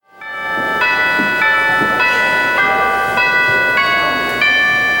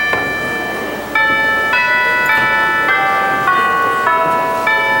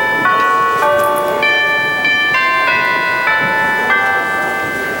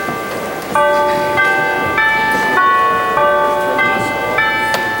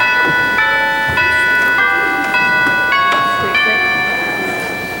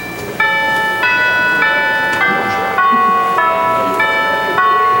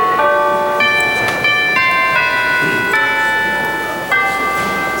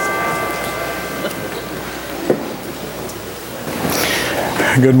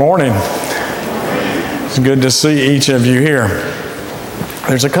Good morning. It's good to see each of you here.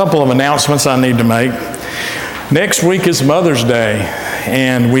 There's a couple of announcements I need to make. Next week is Mother's Day,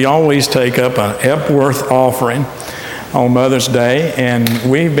 and we always take up an Epworth offering on Mother's Day, and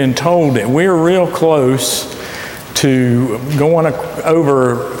we've been told that we're real close to going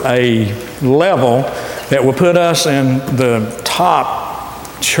over a level that will put us in the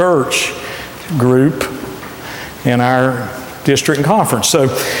top church group in our district conference. So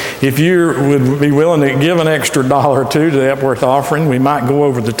if you would be willing to give an extra $1 or $2 to the Epworth offering, we might go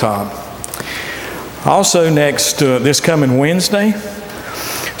over the top. Also this coming Wednesday,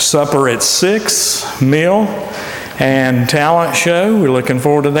 supper at 6, meal and talent show. We're looking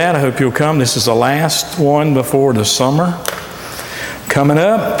forward to that. I hope you'll come. This is the last one before the summer. Coming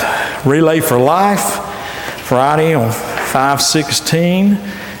up, Relay for Life, Friday on 5/16,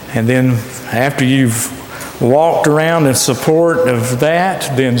 and then after you've walked around in support of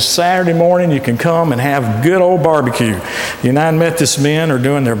that, then Saturday morning you can come and have good old barbecue. The United Methodist men are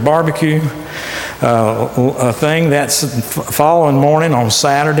doing their barbecue thing. That's following morning on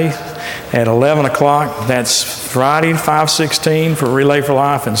Saturday at 11 o'clock. That's Friday 5/16 for Relay for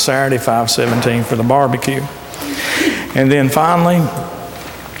Life and Saturday 5/17 for the barbecue. And then finally,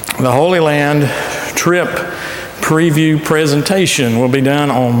 the Holy Land trip preview presentation will be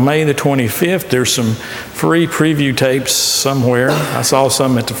done on May the 25th. There's some free preview tapes somewhere. I saw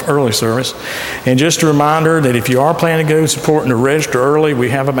some at the early service. And just a reminder that if you are planning to go, it's important to register early. We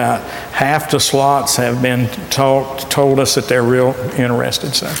have about half the slots have been told us that they're real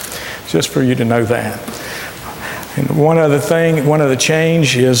interested. So just for you to know that. And one other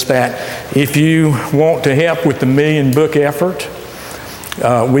change is that if you want to help with the Million Book effort,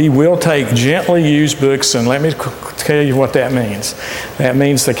 we will take gently used books, and let me tell you what that means. That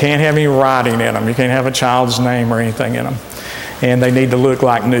means they can't have any writing in them. You can't have a child's name or anything in them. And they need to look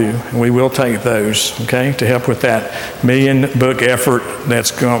like new. And we will take those, okay, to help with that Million Book effort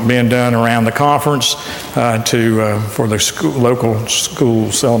that's being done around the conference for the local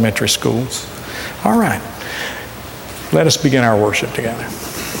schools, elementary schools. All right. Let us begin our worship together.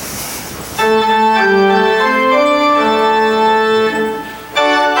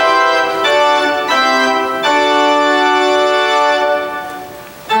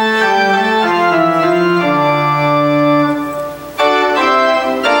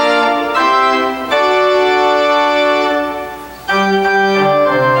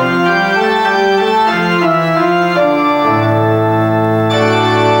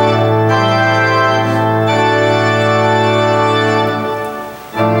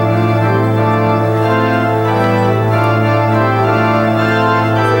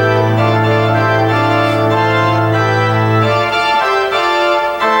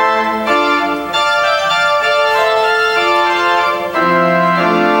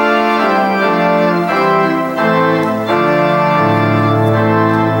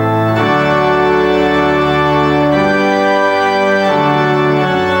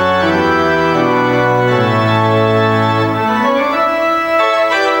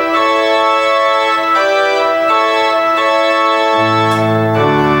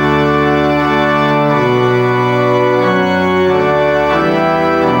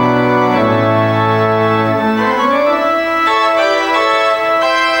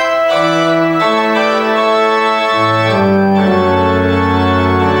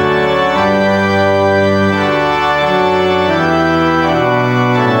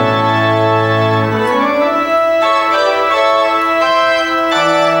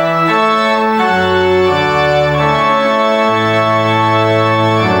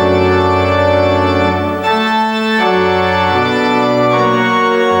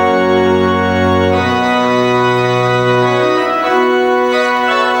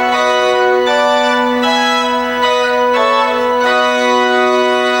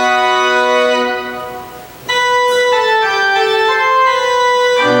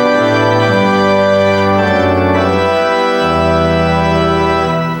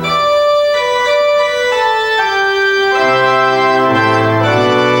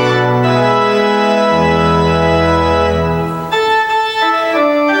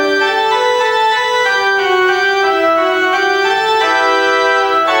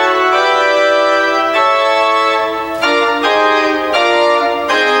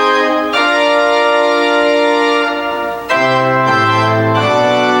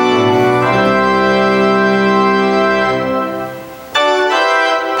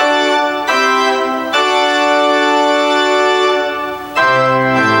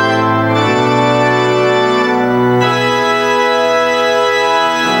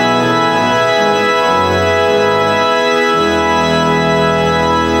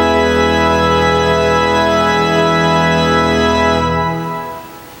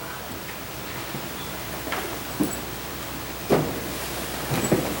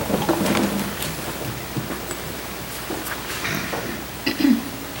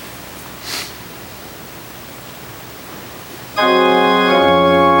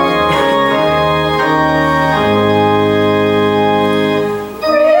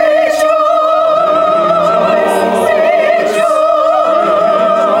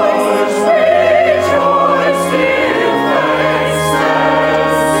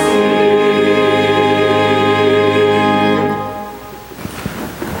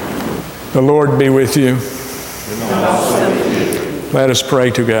 The Lord be with you. Let us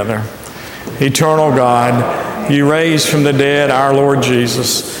pray together. Eternal God, you raised from the dead our Lord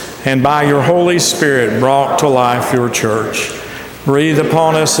Jesus, and by your Holy Spirit brought to life your church. Breathe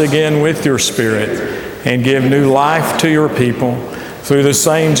upon us again with your Spirit, and give new life to your people, through the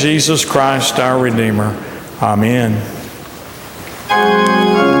same Jesus Christ, our Redeemer. Amen.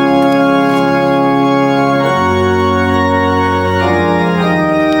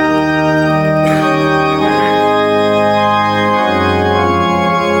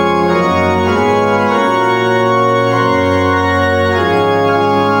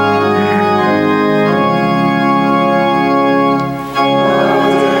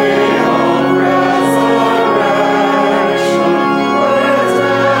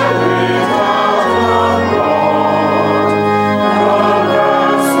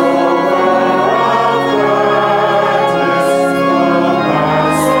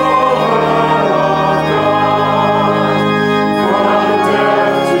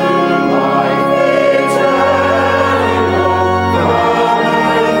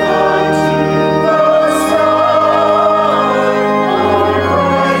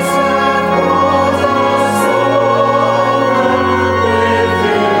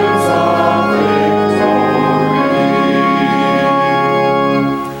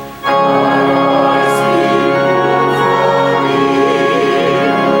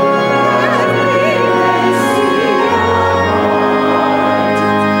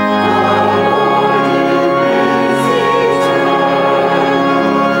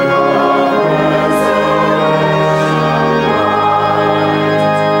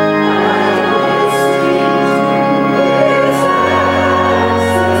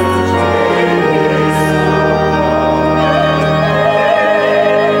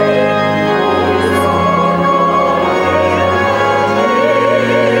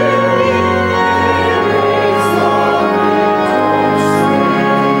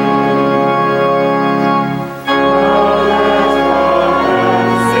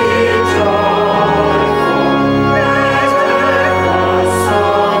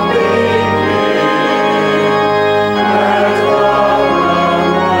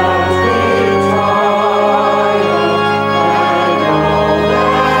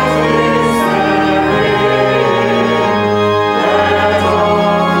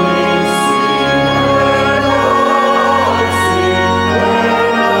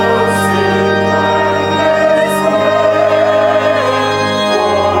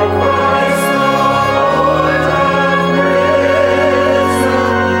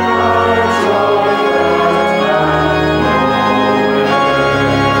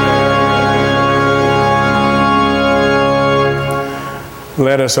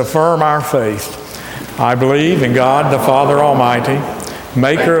 Let us affirm our faith. I believe in God, the Father Almighty,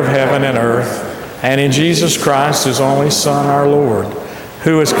 maker of heaven and earth, and in Jesus Christ, his only Son, our Lord,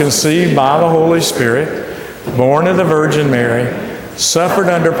 who was conceived by the Holy Spirit, born of the Virgin Mary, suffered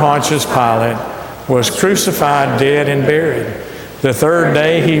under Pontius Pilate, was crucified, dead, and buried. The third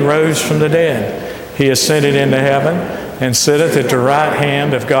day he rose from the dead. He ascended into heaven, and sitteth at the right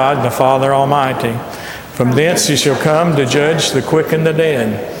hand of God, the Father Almighty. From thence he shall come to judge the quick and the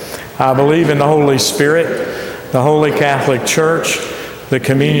dead. I believe in the Holy Spirit, the Holy Catholic Church, the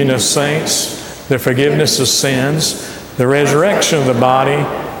communion of saints, the forgiveness of sins, the resurrection of the body,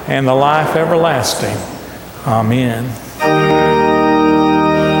 and the life everlasting. Amen.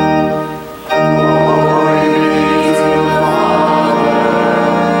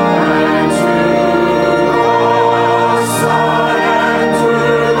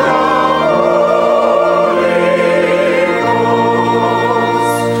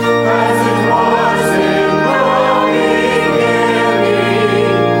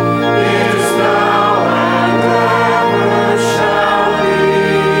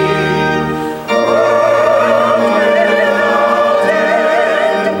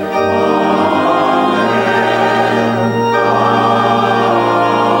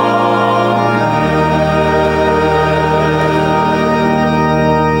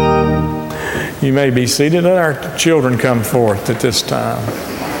 You may be seated. Let our children come forth at this time.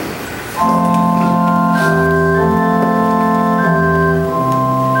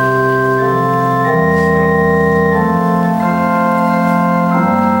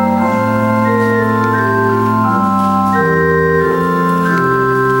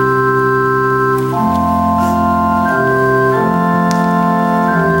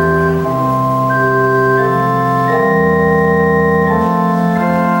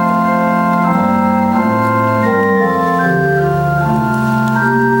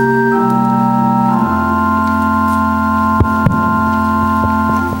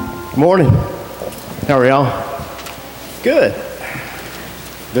 Morning. How are y'all? Good.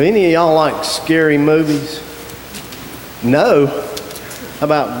 Do any of y'all like scary movies? No. How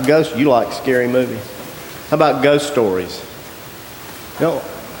about ghost? You like scary movies? How about ghost stories? No.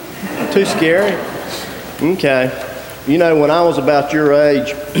 Too scary? Okay. You know, when I was about your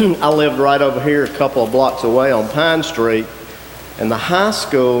age, I lived right over here a couple of blocks away on Pine Street, and the high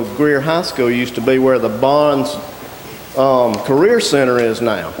school, Greer High School, used to be where the Bonds Career Center is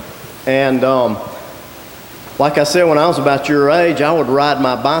now. And like I said, when I was about your age, I would ride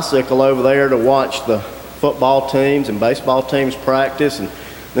my bicycle over there to watch the football teams and baseball teams practice, and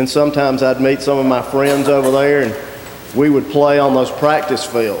then sometimes I'd meet some of my friends over there and we would play on those practice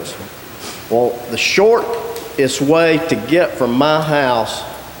fields. Well, the shortest way to get from my house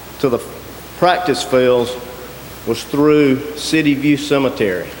to the practice fields was through City View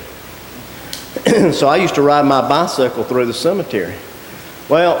Cemetery. So I used to ride my bicycle through the cemetery.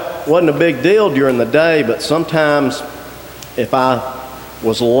 Well, it wasn't a big deal during the day, but sometimes if I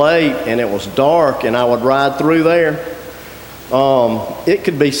was late and it was dark and I would ride through there, it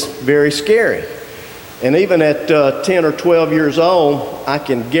could be very scary. And even at 10 or 12 years old, I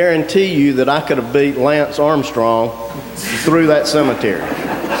can guarantee you that I could have beat Lance Armstrong through that cemetery.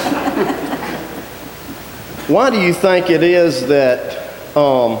 Why do you think it is that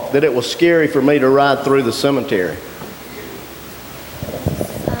it was scary for me to ride through the cemetery?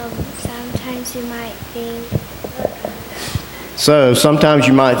 Sometimes you might think. So sometimes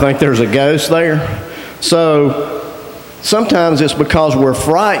you might think there's a ghost there. So sometimes it's because we're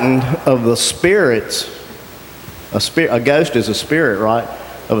frightened of the spirits. A ghost is a spirit, right?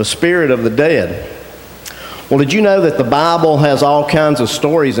 Of a spirit of the dead. Well, did you know that the Bible has all kinds of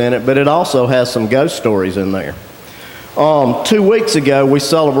stories in it, but it also has some ghost stories in there? 2 weeks ago, we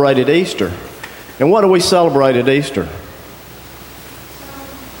celebrated Easter. And what do we celebrate at Easter?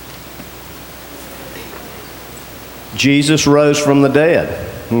 Jesus rose from the dead,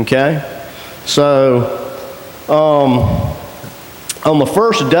 okay? So, on the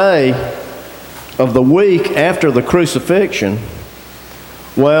first day of the week after the crucifixion,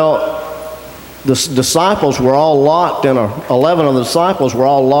 well, the disciples were all locked in 11 of the disciples were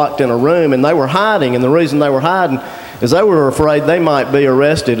all locked in a room, and they were hiding, and the reason they were hiding is they were afraid they might be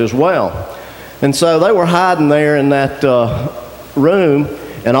arrested as well. And so they were hiding there in that room,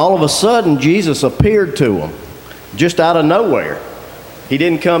 and all of a sudden Jesus appeared to them, just out of nowhere. He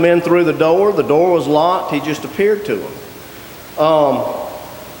didn't come in through the door was locked, he just appeared to them.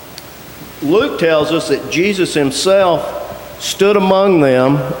 Luke tells us that Jesus himself stood among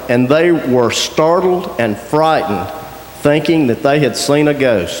them, and they were startled and frightened, thinking that they had seen a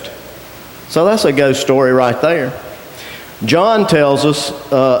ghost. So that's a ghost story right there. John tells us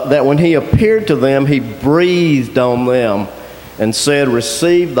that when he appeared to them, he breathed on them and said,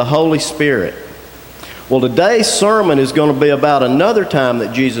 "Receive the Holy Spirit." Well, today's sermon is going to be about another time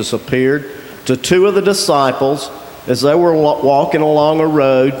that Jesus appeared to two of the disciples as they were walking along a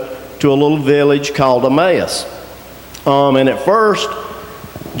road to a little village called Emmaus. And at first,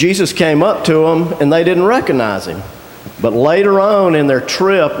 Jesus came up to them and they didn't recognize him. But later on in their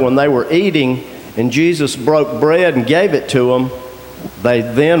trip, when they were eating and Jesus broke bread and gave it to them, they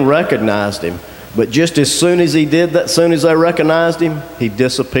then recognized him. But just as soon as he did that, as soon as they recognized him, he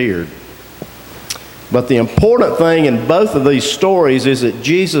disappeared. But the important thing in both of these stories is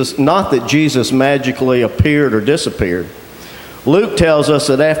that not that Jesus magically appeared or disappeared. Luke tells us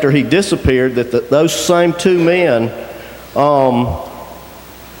that after he disappeared, that those same two men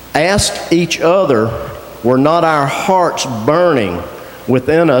asked each other, were not our hearts burning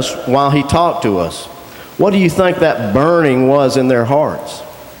within us while he talked to us? What do you think that burning was in their hearts?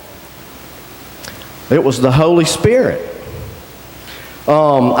 It was the Holy Spirit.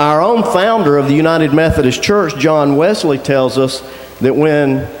 Our own founder of the United Methodist Church, John Wesley, tells us that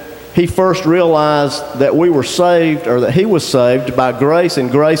when he first realized that we were saved, or that he was saved by grace and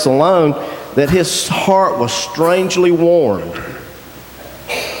grace alone, that his heart was strangely warmed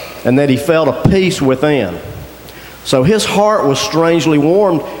and that he felt a peace within. So his heart was strangely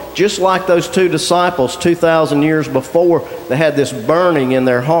warmed, just like those two disciples 2,000 years before. They had this burning in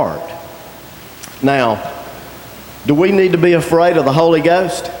their heart. Now, do we need to be afraid of the Holy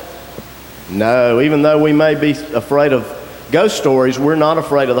Ghost? No, even though we may be afraid of ghost stories, we're not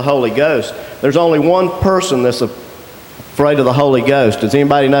afraid of the Holy Ghost. There's only one person that's afraid of the Holy Ghost. Does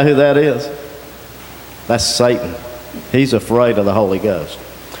anybody know who that is? That's Satan. He's afraid of the Holy Ghost.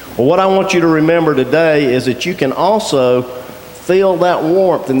 Well, what I want you to remember today is that you can also feel that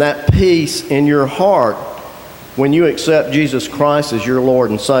warmth and that peace in your heart when you accept Jesus Christ as your Lord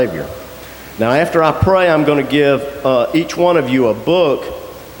and Savior. Now, after I pray, I'm going to give each one of you a book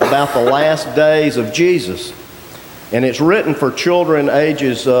about the last days of Jesus. And it's written for children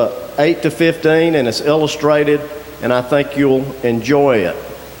ages 8 to 15, and it's illustrated, and I think you'll enjoy it.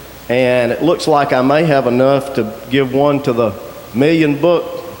 And it looks like I may have enough to give one to the Million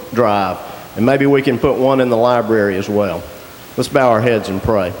Book Drive, and maybe we can put one in the library as well. Let's bow our heads and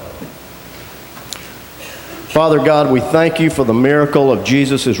pray. Father God, we thank you for the miracle of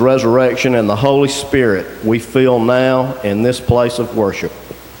Jesus' resurrection and the Holy Spirit we feel now in this place of worship.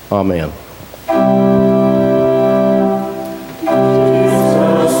 Amen.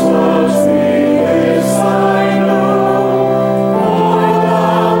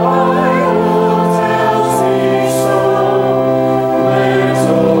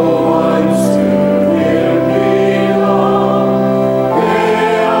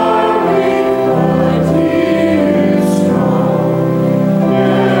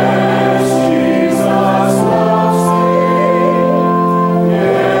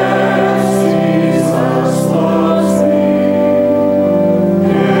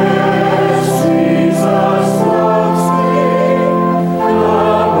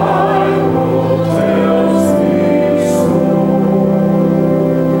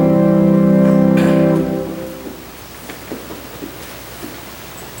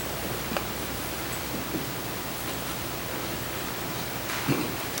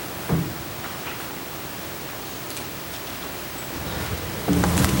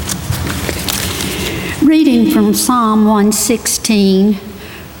 Reading from Psalm 116,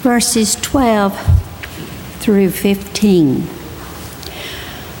 verses 12 through 15.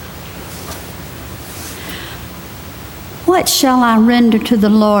 What shall I render to the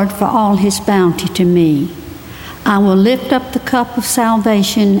Lord for all his bounty to me? I will lift up the cup of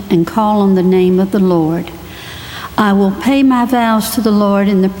salvation and call on the name of the Lord. I will pay my vows to the Lord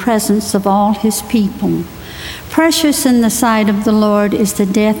in the presence of all his people. Precious in the sight of the Lord is the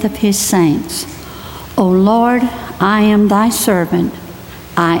death of his saints. O Lord, I am thy servant.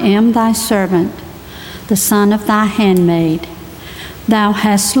 I am thy servant, the son of thy handmaid. Thou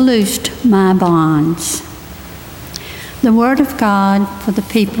hast loosed my bonds. The word of God for the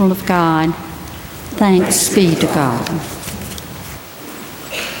people of God. Thanks be to God.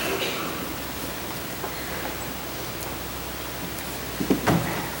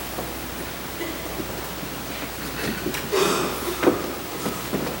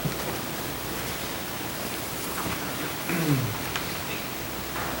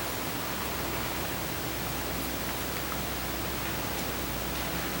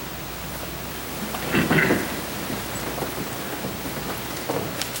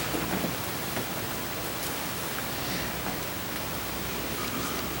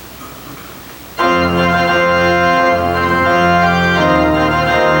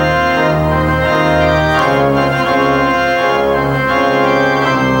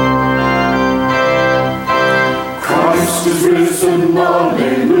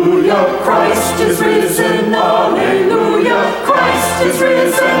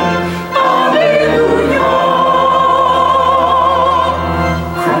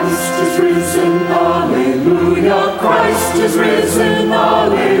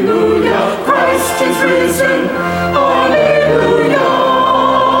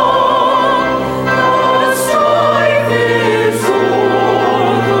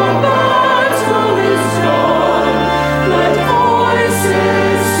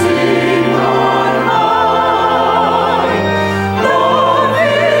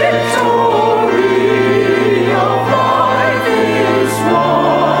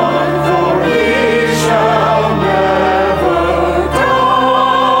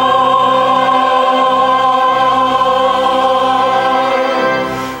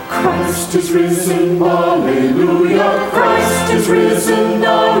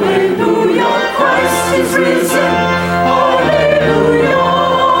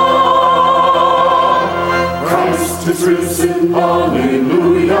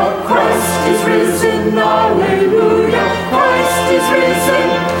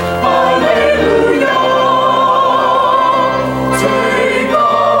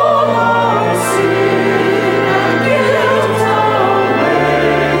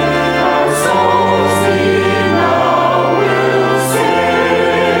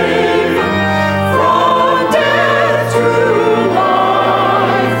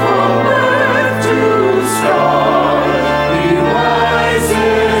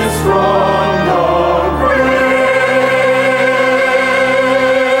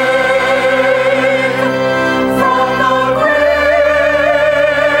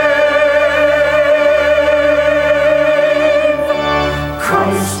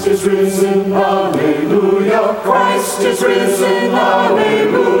 Christ is risen, hallelujah. Christ is risen,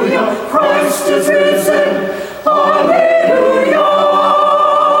 hallelujah.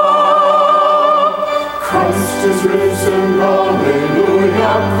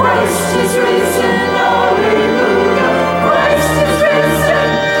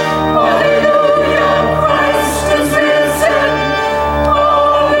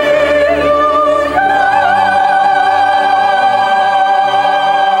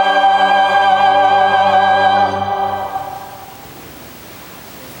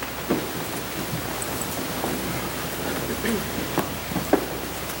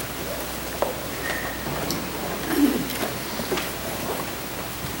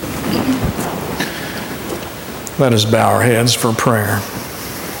 Let us bow our heads for prayer.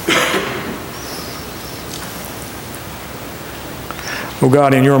 Oh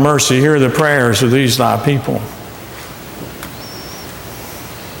God, in your mercy, hear the prayers of these thy people.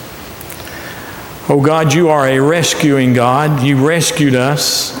 Oh God, you are a rescuing God. You rescued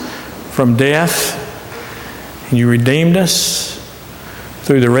us from death, and you redeemed us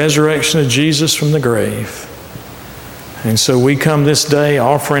through the resurrection of Jesus from the grave. And so we come this day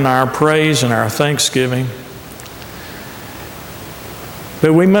offering our praise and our thanksgiving.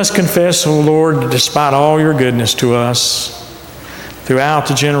 But we must confess, O Lord, despite all your goodness to us throughout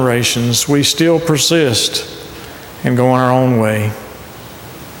the generations, we still persist in going our own way.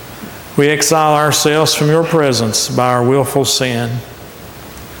 We exile ourselves from your presence by our willful sin.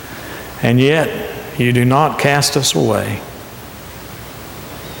 And yet, you do not cast us away.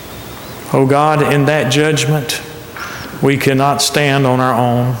 O God, in that judgment, we cannot stand on our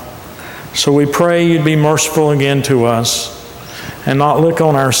own. So we pray you'd be merciful again to us and not look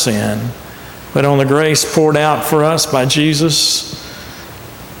on our sin, but on the grace poured out for us by Jesus,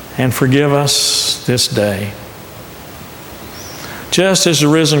 and forgive us this day. Just as the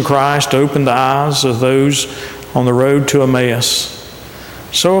risen Christ opened the eyes of those on the road to Emmaus,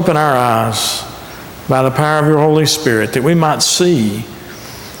 so open our eyes by the power of your Holy Spirit that we might see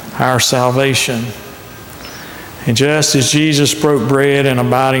our salvation. And just as Jesus broke bread in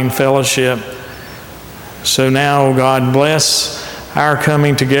abiding fellowship, so now, O God, bless our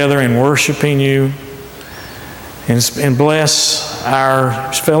coming together and worshiping you, and bless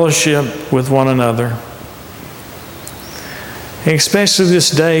our fellowship with one another. And especially this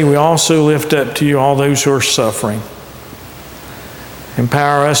day, we also lift up to you all those who are suffering.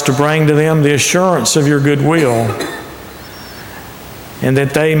 Empower us to bring to them the assurance of your goodwill, and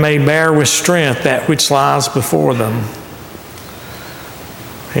that they may bear with strength that which lies before them.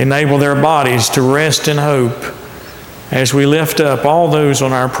 Enable their bodies to rest in hope as we lift up all those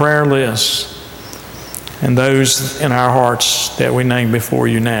on our prayer list and those in our hearts that we name before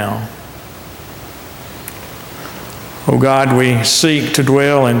you now. Oh God, we seek to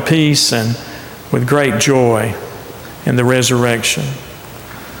dwell in peace and with great joy in the resurrection.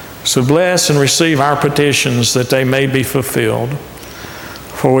 So bless and receive our petitions that they may be fulfilled.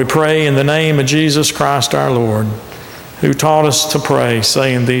 For we pray in the name of Jesus Christ our Lord, who taught us to pray,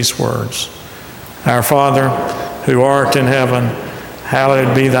 saying these words: Our Father, who art in heaven,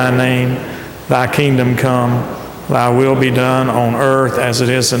 hallowed be thy name. Thy kingdom come, thy will be done on earth as it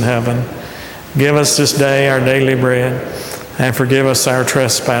is in heaven. Give us this day our daily bread, and forgive us our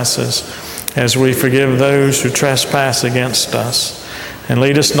trespasses, as we forgive those who trespass against us. And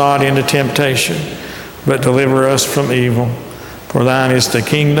lead us not into temptation, but deliver us from evil. For thine is the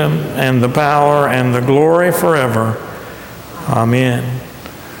kingdom, and the power, and the glory forever. Amen.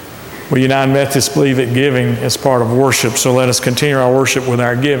 We United Methodists believe that giving is part of worship, so let us continue our worship with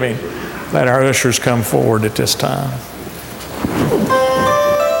our giving. Let our ushers come forward at this time.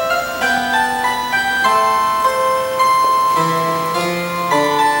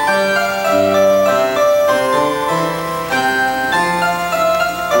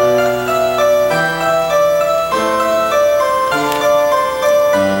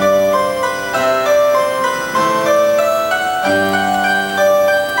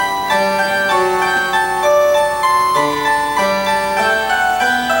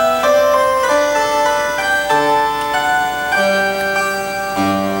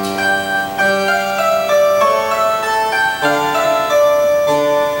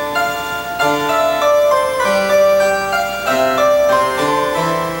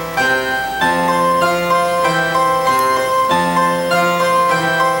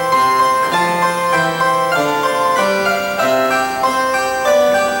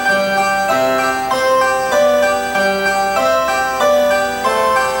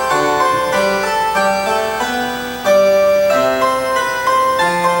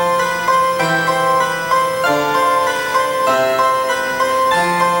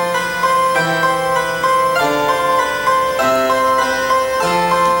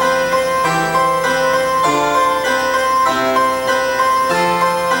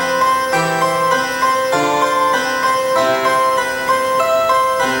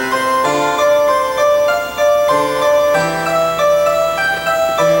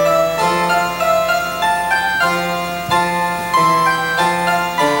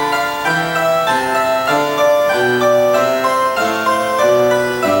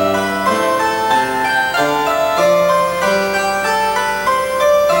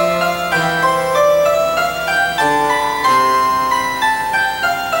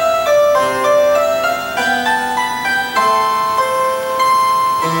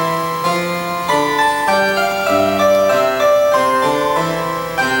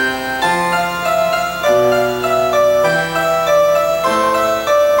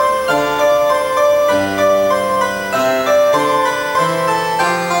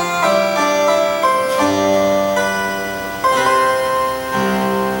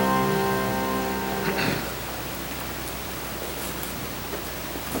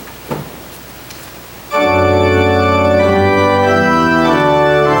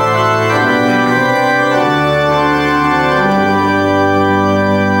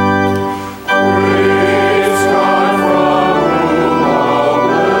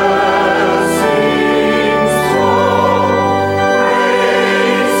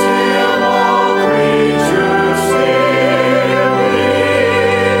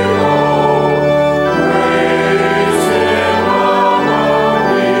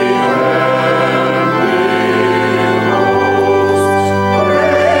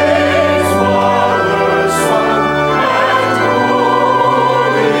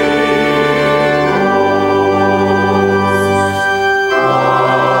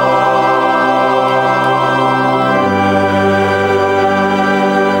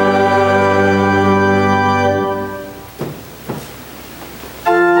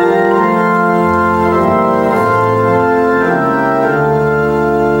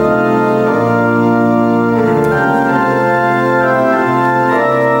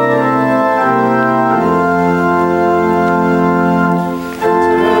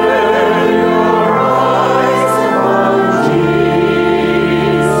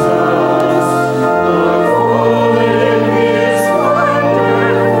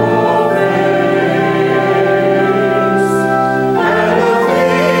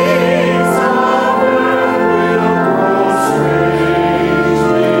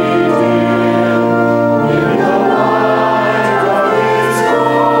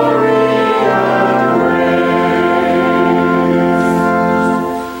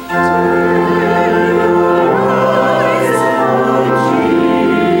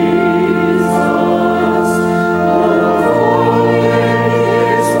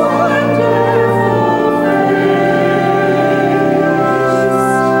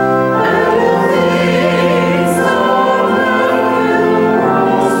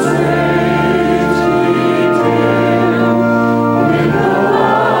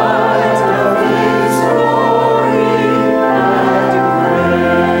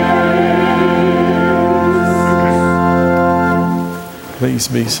 Please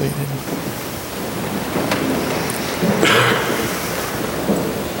be seated.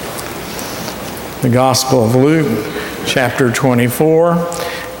 The Gospel of Luke, chapter 24,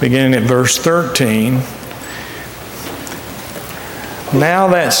 beginning at verse 13. Now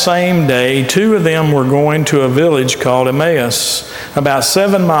that same day, two of them were going to a village called Emmaus, about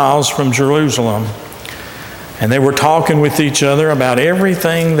 7 miles from Jerusalem. And they were talking with each other about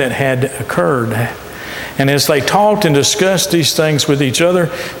everything that had occurred. And as they talked and discussed these things with each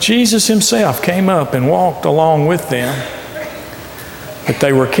other, Jesus himself came up and walked along with them. But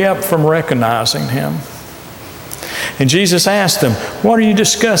they were kept from recognizing him. And Jesus asked them, "What are you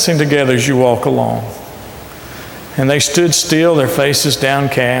discussing together as you walk along?" And they stood still, their faces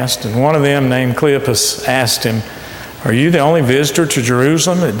downcast. And one of them, named Cleopas, asked him, "Are you the only visitor to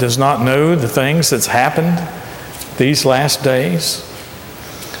Jerusalem that does not know the things that's happened these last days?"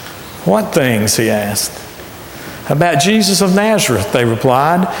 "What things?" he asked. "About Jesus of Nazareth," they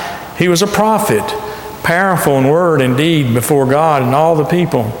replied. "He was a prophet, powerful in word and deed before God and all the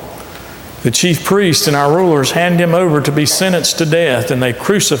people. The chief priests and our rulers handed him over to be sentenced to death, and they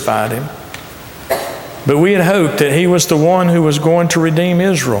crucified him. But we had hoped that he was the one who was going to redeem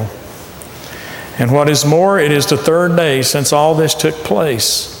Israel. And what is more, it is the third day since all this took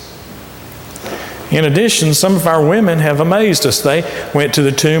place. In addition, some of our women have amazed us. They went to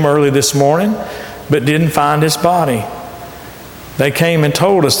the tomb early this morning, but didn't find his body. They came and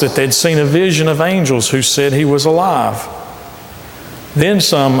told us that they'd seen a vision of angels who said he was alive. Then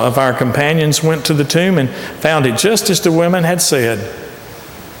some of our companions went to the tomb and found it just as the women had said.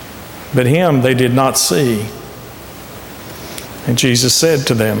 But him they did not see." And Jesus said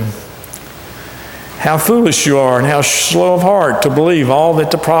to them, "How foolish you are, and how slow of heart to believe all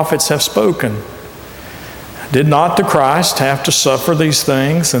that the prophets have spoken. Did not the Christ have to suffer these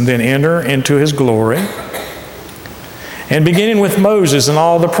things and then enter into his glory?" And beginning with Moses and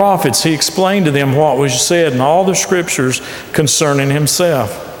all the prophets, he explained to them what was said in all the scriptures concerning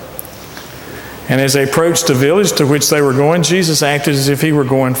himself. And as they approached the village to which they were going, Jesus acted as if he were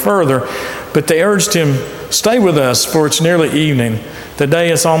going further. But they urged him, "Stay with us, for it's nearly evening. The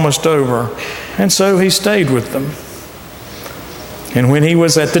day is almost over." And so he stayed with them. And when he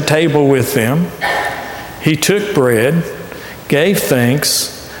was at the table with them, he took bread, gave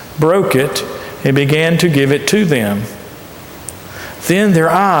thanks, broke it, and began to give it to them. Then their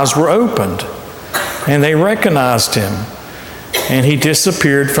eyes were opened, and they recognized him, and he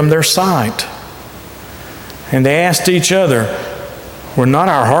disappeared from their sight. And they asked each other, "Were not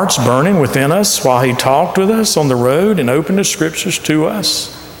our hearts burning within us while he talked with us on the road and opened the scriptures to us?"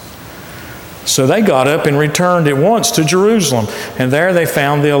 So they got up and returned at once to Jerusalem. And there they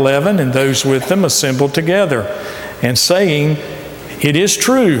found the 11 and those with them assembled together, and saying, "It is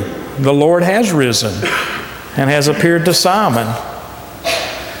true, the Lord has risen and has appeared to Simon."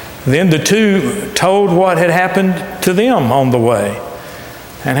 Then the two told what had happened to them on the way,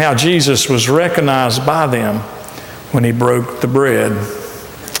 and how Jesus was recognized by them when he broke the bread.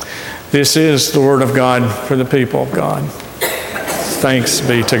 This is the word of God for the people of God. Thanks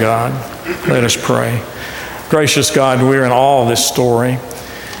be to God. Let us pray. Gracious God, we're in awe of this story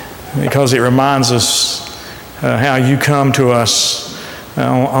because it reminds us how you come to us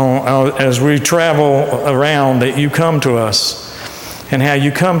as we travel around, that you come to us, and how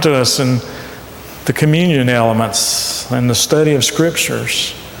you come to us in the communion elements and the study of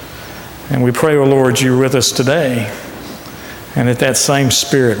scriptures. And we pray, O Lord, you're with us today, and that same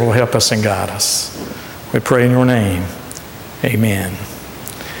Spirit will help us and guide us. We pray in your name. Amen.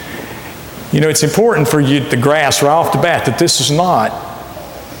 You know, it's important for you to grasp right off the bat that this is not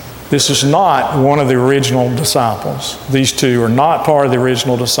one of the original disciples. These two are not part of the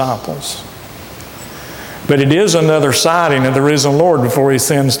original disciples. But it is another sighting of the risen Lord before he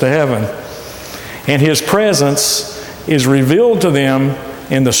ascends to heaven. And his presence is revealed to them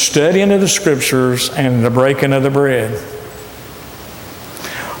in the studying of the scriptures and the breaking of the bread.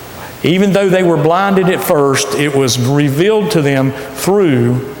 Even though they were blinded at first, it was revealed to them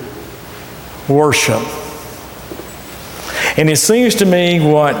through worship. And it seems to me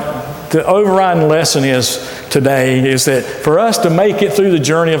what the overriding lesson is today is that for us to make it through the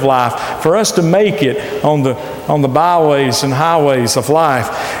journey of life, for us to make it on the byways and highways of life,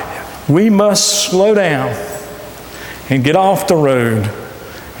 we must slow down and get off the road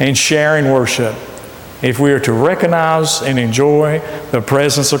and share in worship if we are to recognize and enjoy the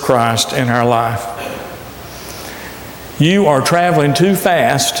presence of Christ in our life. You are traveling too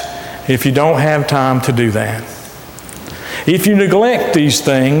fast if you don't have time to do that. If you neglect these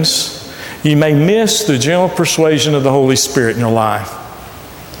things, you may miss the gentle persuasion of the Holy Spirit in your life.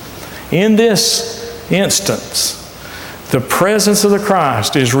 In this instance, the presence of the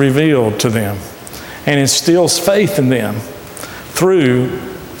Christ is revealed to them and instills faith in them through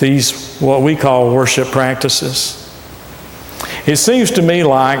these, what we call worship practices. It seems to me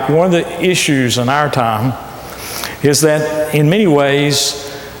like one of the issues in our time is that in many ways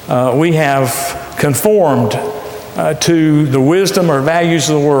we have conformed to the wisdom or values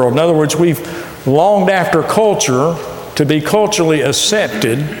of the world. In other words, we've longed after culture to be culturally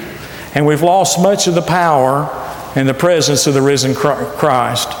accepted, and we've lost much of the power and the presence of the risen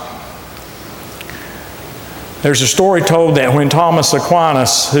Christ. There's a story told that when Thomas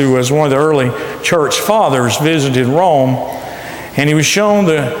Aquinas, who was one of the early church fathers, visited Rome, and he was shown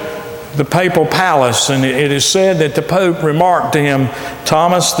the papal palace, and it is said that the Pope remarked to him,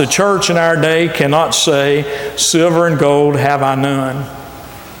 "Thomas, the church in our day cannot say, 'Silver and gold have I none.'"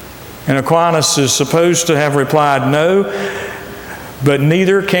 And Aquinas is supposed to have replied, "No, but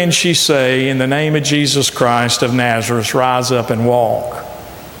neither can she say, 'In the name of Jesus Christ of Nazareth, rise up and walk.'"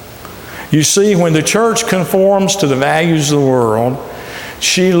 You see, when the church conforms to the values of the world,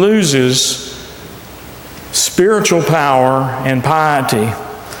 she loses spiritual power and piety.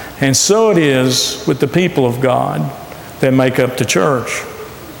 And so it is with the people of God that make up the church.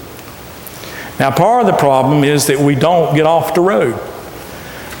 Now, part of the problem is that we don't get off the road.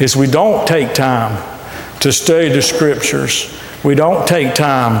 Is we don't take time to study the Scriptures. We don't take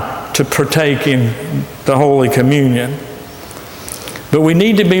time to partake in the Holy Communion. But we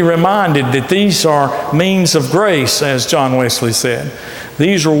need to be reminded that these are means of grace, as John Wesley said.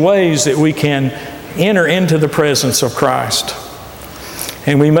 These are ways that we can enter into the presence of Christ.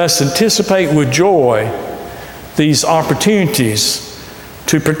 And we must anticipate with joy these opportunities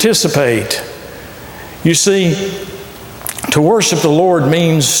to participate. You see, to worship the Lord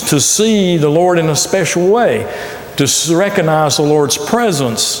means to see the Lord in a special way, to recognize the Lord's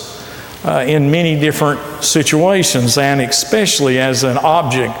presence in many different situations, and especially as an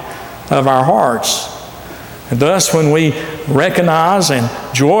object of our hearts. And thus, when we recognize and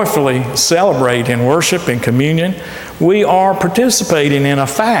joyfully celebrate in worship and communion, we are participating in a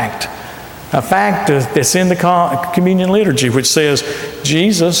fact that's in the communion liturgy, which says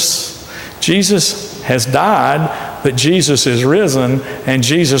Jesus has died, but Jesus is risen, and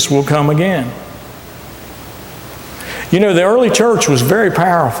Jesus will come again. You know, the early church was very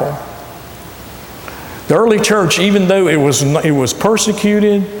powerful. The early church, even though it was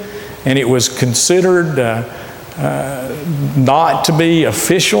persecuted and it was considered not to be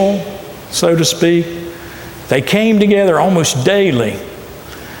official, so to speak, they came together almost daily.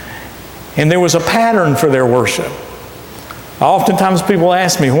 And there was a pattern for their worship. Oftentimes people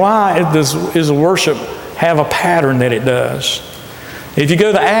ask me, why does worship have a pattern that it does? If you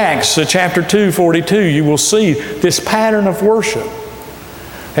go to Acts chapter 2, 42, you will see this pattern of worship.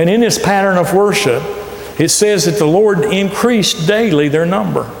 And in this pattern of worship, it says that the Lord increased daily their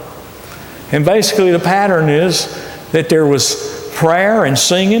number. And basically the pattern is that there was prayer and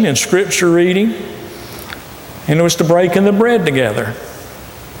singing and scripture reading, and it was the breaking the bread together.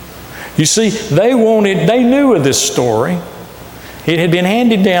 You see, they knew of this story. It had been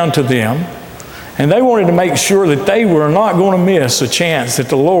handed down to them, and they wanted to make sure that they were not going to miss a chance that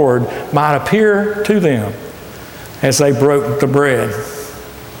the Lord might appear to them as they broke the bread.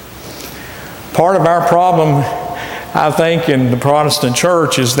 Part of our problem, I think, in the Protestant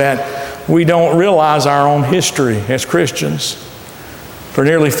church is that we don't realize our own history as Christians. For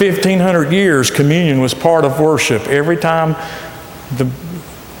nearly 1,500 years, communion was part of worship. Every time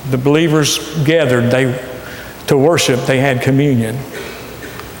the believers gathered to worship, they had communion.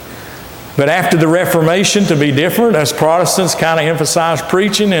 But after the Reformation, to be different, us Protestants kind of emphasized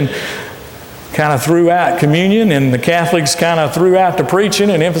preaching and kind of threw out communion, and the Catholics kind of threw out the preaching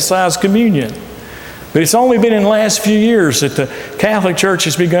and emphasized communion. But it's only been in the last few years that the Catholic Church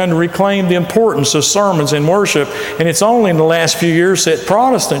has begun to reclaim the importance of sermons and worship, and it's only in the last few years that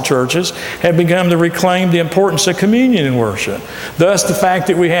Protestant churches have begun to reclaim the importance of communion in worship. Thus, the fact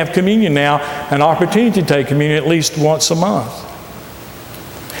that we have communion now, an opportunity to take communion at least once a month.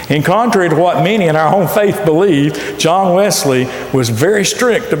 In contrary to what many in our own faith believe, John Wesley was very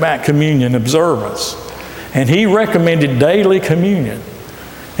strict about communion observance, and he recommended daily communion.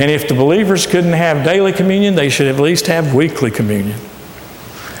 And if the believers couldn't have daily communion, they should at least have weekly communion.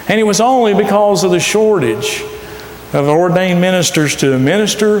 And it was only because of the shortage of ordained ministers to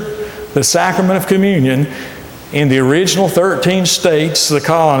administer the sacrament of communion in the original 13 states, the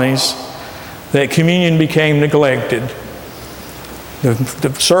colonies, that communion became neglected.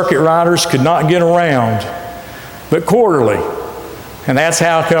 The circuit riders could not get around, but quarterly. And that's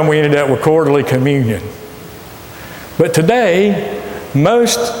how come we ended up with quarterly communion. But today,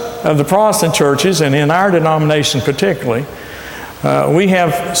 most of the Protestant churches, and in our denomination particularly, we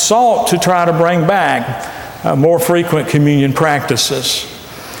have sought to try to bring back more frequent communion practices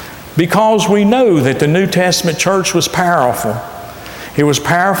because we know that the New Testament church was powerful. It was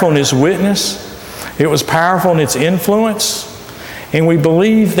powerful in its witness. It was powerful in its influence. And we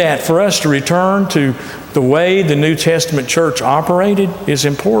believe that for us to return to the way the New Testament church operated is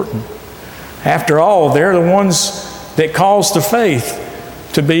important. After all, they're the ones that caused the faith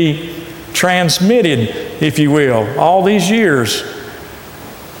to be transmitted, if you will, all these years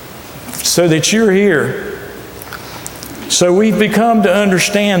so that you're here. So we've become to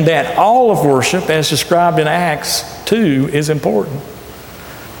understand that all of worship, as described in Acts 2, is important.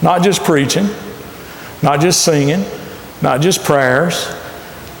 Not just preaching, not just singing, not just prayers,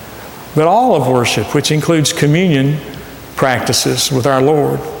 but all of worship, which includes communion practices with our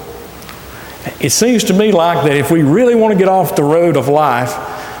Lord. It seems to me like that if we really want to get off the road of life,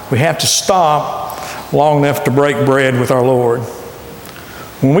 we have to stop long enough to break bread with our Lord.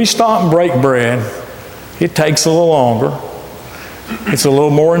 When we stop and break bread, it takes a little longer. It's a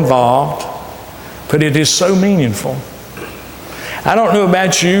little more involved, but it is so meaningful. I don't know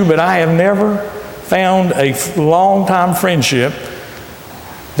about you, but I have never found a long-time friendship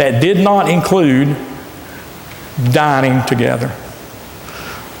that did not include dining together.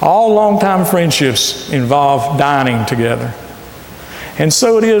 All long-time friendships involve dining together. And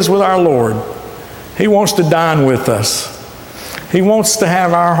so it is with our Lord. He wants to dine with us. He wants to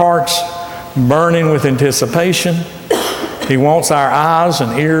have our hearts burning with anticipation. He wants our eyes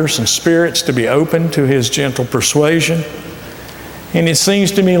and ears and spirits to be open to His gentle persuasion. And it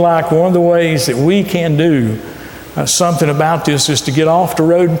seems to me like one of the ways that we can do something about this is to get off the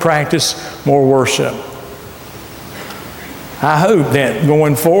road and practice more worship. I hope that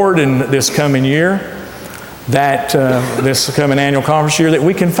going forward in this coming year, that this coming annual conference year, that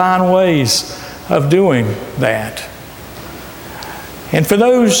we can find ways of doing that. And for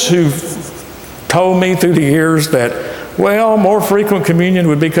those who've told me through the years that, well, more frequent communion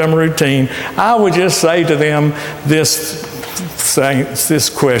would become routine, I would just say to them this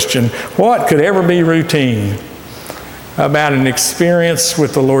question: what could ever be routine about an experience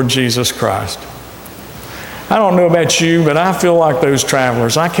with the Lord Jesus Christ? I don't know about you, but I feel like those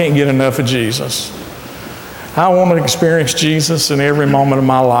travelers. I can't get enough of Jesus. I want to experience Jesus in every moment of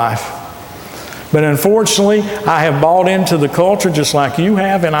my life. But unfortunately, I have bought into the culture just like you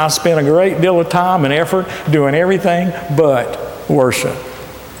have, and I spent a great deal of time and effort doing everything but worship.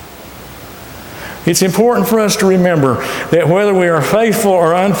 It's important for us to remember that whether we are faithful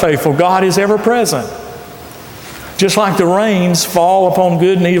or unfaithful, God is ever present. Just like the rains fall upon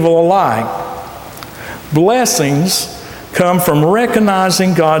good and evil alike, blessings come from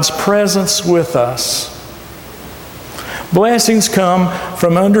recognizing God's presence with us. Blessings come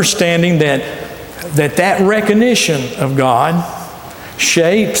from understanding that recognition of God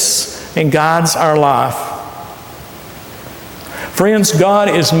shapes and guides our life. Friends, God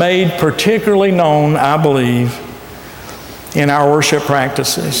is made particularly known, I believe, in our worship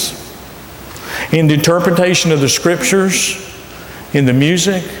practices, in the interpretation of the Scriptures, in the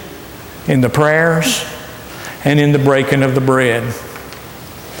music, in the prayers, and in the breaking of the bread.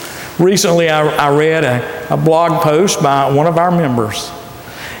 Recently, I read a blog post by one of our members,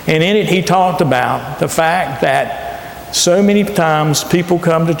 and in it he talked about the fact that so many times people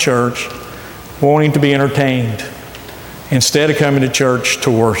come to church wanting to be entertained instead of coming to church to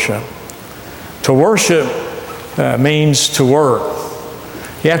worship. To worship means to work.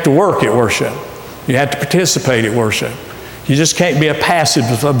 You have to work at worship. You have to participate at worship. You just can't be a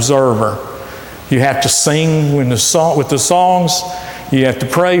passive observer. You have to sing with the songs. You have to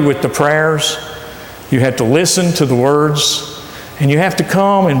pray with the prayers. You have to listen to the words. And you have to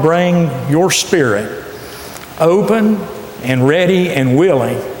come and bring your spirit open and ready and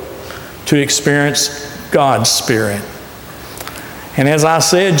willing to experience God's Spirit. And as I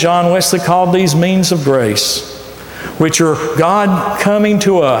said, John Wesley called these means of grace, which are God coming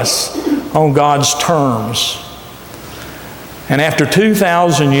to us on God's terms. And after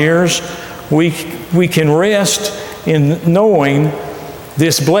 2,000 years, we can rest in knowing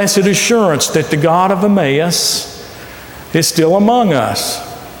this blessed assurance that the God of Emmaus is still among us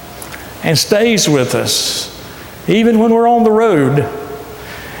and stays with us, even when we're on the road,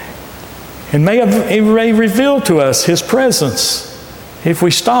 and may reveal to us His presence if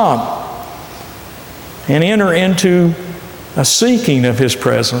we stop and enter into a seeking of His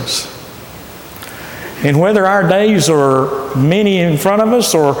presence. And whether our days are many in front of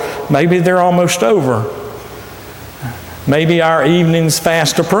us or maybe they're almost over, maybe our evenings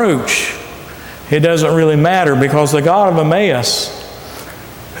fast approach, it doesn't really matter, because the God of Emmaus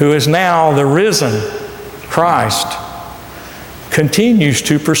who is now the risen Christ, continues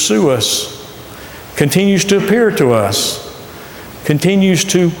to pursue us, continues to appear to us, continues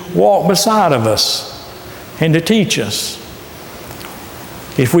to walk beside of us and to teach us.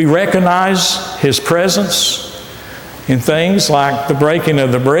 If we recognize His presence in things like the breaking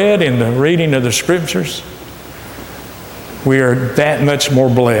of the bread and the reading of the Scriptures, we are that much more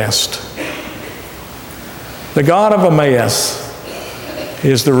blessed. The God of Emmaus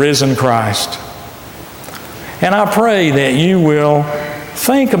is the risen Christ. And I pray that you will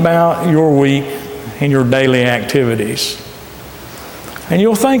think about your week and your daily activities. And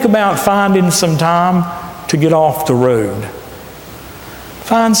you'll think about finding some time to get off the road.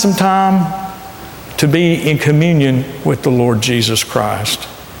 Find some time to be in communion with the Lord Jesus Christ.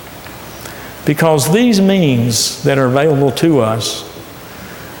 Because these means that are available to us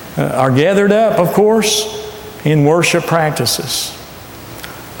are gathered up, of course, in worship practices.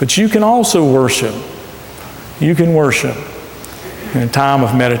 But you can also worship. You can worship in a time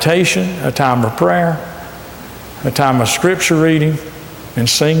of meditation, a time of prayer, a time of scripture reading and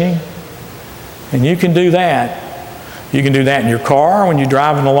singing. And you can do that. You can do that in your car when you're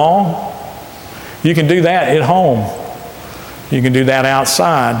driving along. You can do that at home. You can do that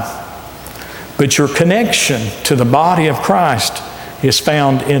outside. But your connection to the body of Christ is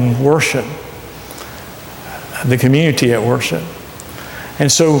found in worship, the community at worship.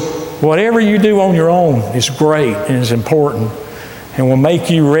 And so whatever you do on your own is great and is important and will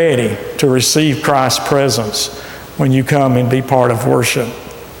make you ready to receive Christ's presence when you come and be part of worship.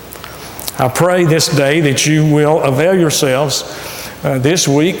 I pray this day that you will avail yourselves this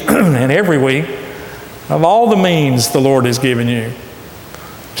week and every week of all the means the Lord has given you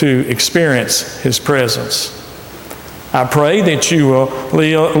to experience His presence. I pray that you will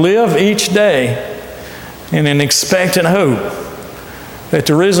live each day in an expectant hope that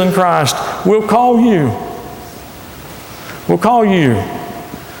the risen Christ will call you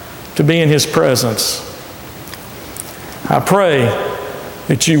to be in His presence. I pray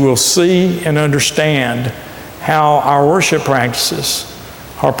that you will see and understand how our worship practices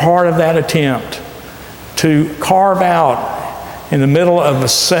are part of that attempt to carve out in the middle of a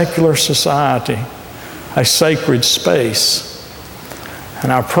secular society a sacred space.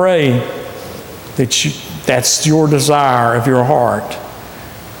 And I pray that that's your desire of your heart,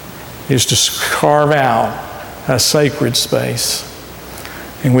 is to carve out a sacred space.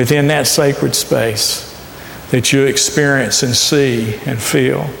 And within that sacred space, that you experience and see and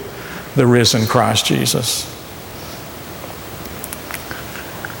feel the risen Christ Jesus.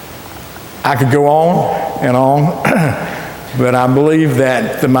 I could go on and on, but I believe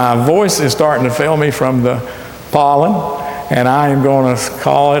that my voice is starting to fail me from the pollen, and I am going to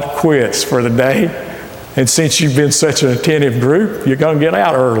call it quits for the day. And since you've been such an attentive group, you're going to get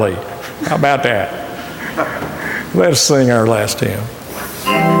out early. How about that? Let us sing our last hymn.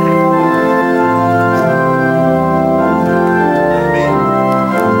 Precious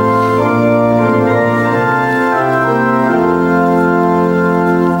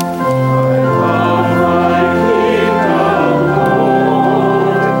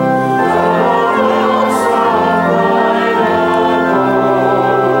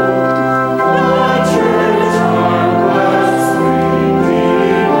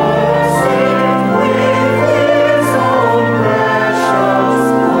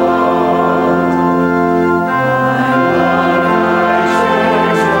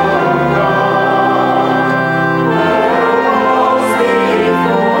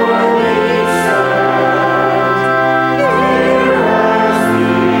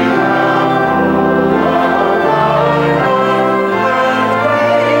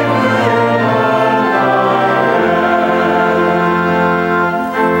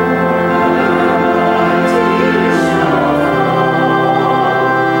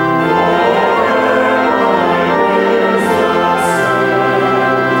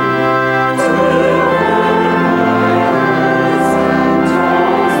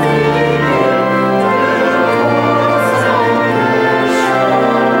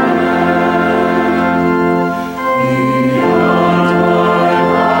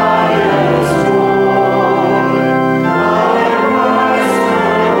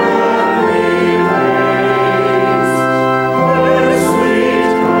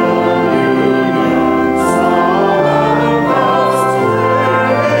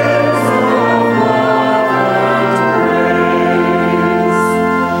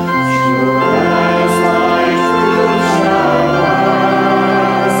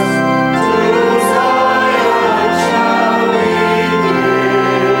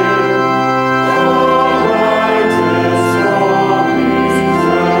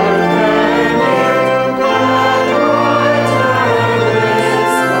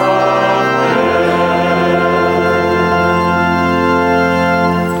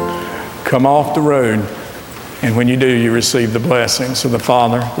come off the road, and when you do, you receive the blessings of the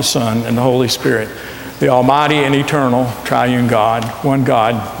Father, the Son, and the Holy Spirit, the Almighty and eternal triune God, one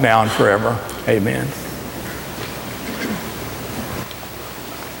God, now and forever. Amen.